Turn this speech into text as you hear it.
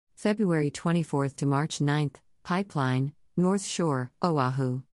February 24th to March 9th, Pipeline, North Shore,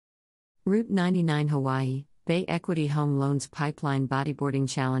 Oahu. Route 99 Hawaii, Bay Equity Home Loans Pipeline Bodyboarding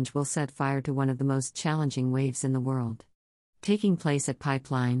Challenge will set fire to one of the most challenging waves in the world. Taking place at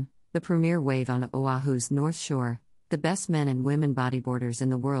Pipeline, the premier wave on Oahu's North Shore, the best men and women bodyboarders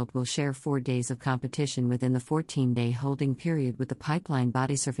in the world will share 4 days of competition within the 14-day holding period with the Pipeline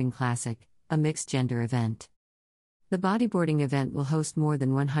Bodysurfing Classic, a mixed-gender event. The bodyboarding event will host more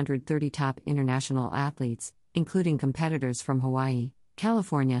than 130 top international athletes, including competitors from Hawaii,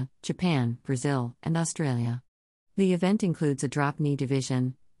 California, Japan, Brazil, and Australia. The event includes a drop knee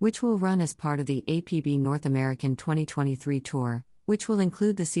division, which will run as part of the APB North American 2023 Tour, which will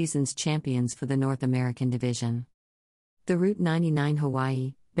include the season's champions for the North American division. The Route 99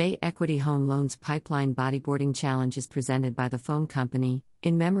 Hawaii, Bay Equity Home Loans Pipeline Bodyboarding Challenge is presented by the Foam Company,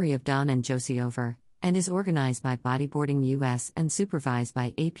 in memory of Don and Josie Over, and is organized by Bodyboarding US and supervised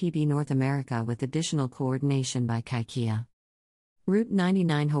by APB North America with additional coordination by Kaikia. Route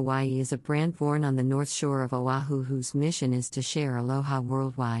 99 Hawaii is a brand born on the North Shore of Oahu whose mission is to share aloha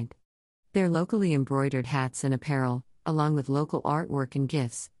worldwide. Their locally embroidered hats and apparel, along with local artwork and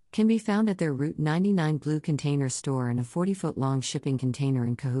gifts, can be found at their Route 99 Blue Container store in a 40-foot-long shipping container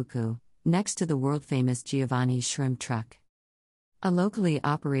in Kahuku, next to the world-famous Giovanni's Shrimp Truck. A locally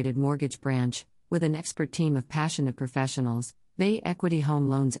operated mortgage branch, with an expert team of passionate professionals, Bay Equity Home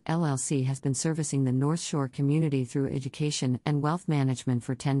Loans LLC has been servicing the North Shore community through education and wealth management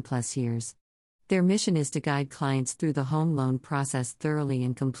for 10+ years. Their mission is to guide clients through the home loan process thoroughly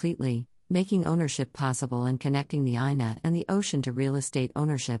and completely, making ownership possible and connecting the Aina and the ocean to real estate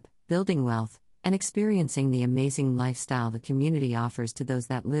ownership, building wealth, and experiencing the amazing lifestyle the community offers to those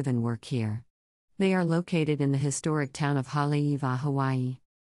that live and work here. They are located in the historic town of Haleiwa, Hawaii.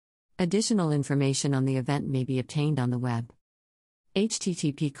 Additional information on the event may be obtained on the web.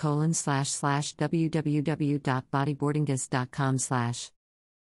 http://www.bodyboardingus.com/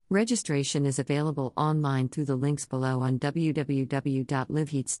 Registration is available online through the links below on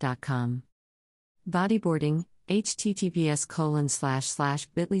www.liveheats.com. Bodyboarding,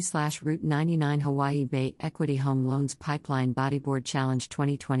 https://bit.ly/Route 99 Hawaii Bay Equity Home Loans Pipeline Bodyboard Challenge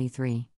 2023.